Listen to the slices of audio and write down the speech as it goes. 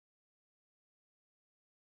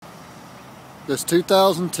This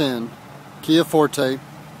 2010 Kia Forte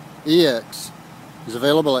EX is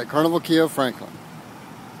available at Carnival Kia of Franklin.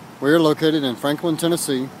 We are located in Franklin,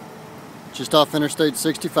 Tennessee, just off Interstate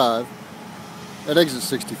 65 at exit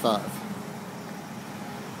 65.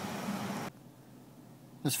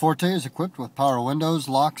 This Forte is equipped with power windows,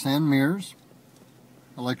 locks, and mirrors,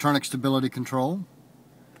 electronic stability control,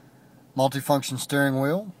 multifunction steering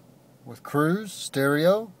wheel with cruise,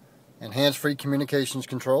 stereo, and hands-free communications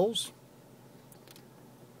controls,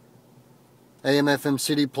 AM/FM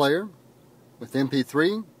CD player with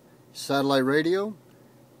MP3, satellite radio,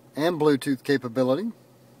 and Bluetooth capability,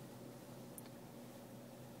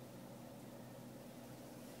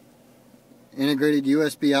 integrated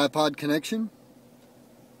USB iPod connection,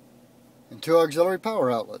 and 2 auxiliary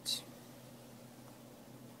power outlets.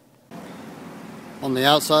 On the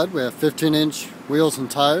outside we have 15-inch wheels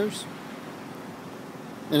and tires,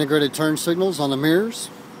 integrated turn signals on the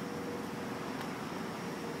mirrors.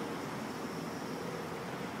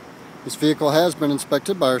 This vehicle has been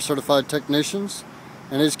inspected by our certified technicians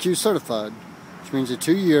and is Q certified, which means a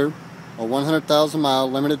 2-year or 100,000-mile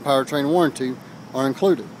limited powertrain warranty are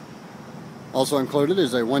included. Also included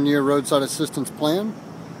is a 1-year roadside assistance plan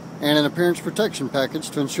and an appearance protection package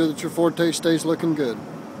to ensure that your Forte stays looking good.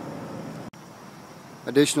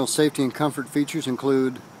 Additional safety and comfort features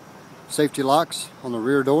include safety locks on the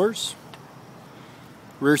rear doors,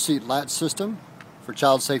 rear seat latch system for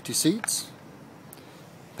child safety seats,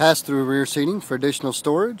 pass-through rear seating for additional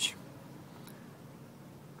storage,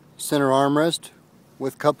 center armrest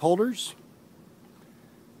with cup holders,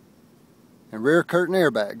 and rear curtain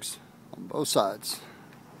airbags on both sides.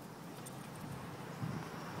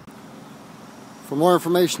 For more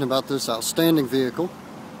information about this outstanding vehicle,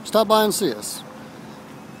 stop by and see us.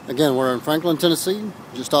 Again, we're in Franklin, Tennessee,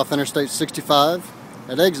 just off Interstate 65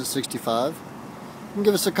 at exit 65. You can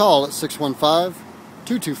give us a call at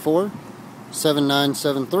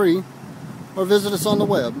 615-224-7973 or visit us on the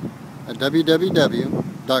web at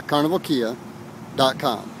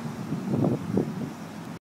www.carnivalkia.com.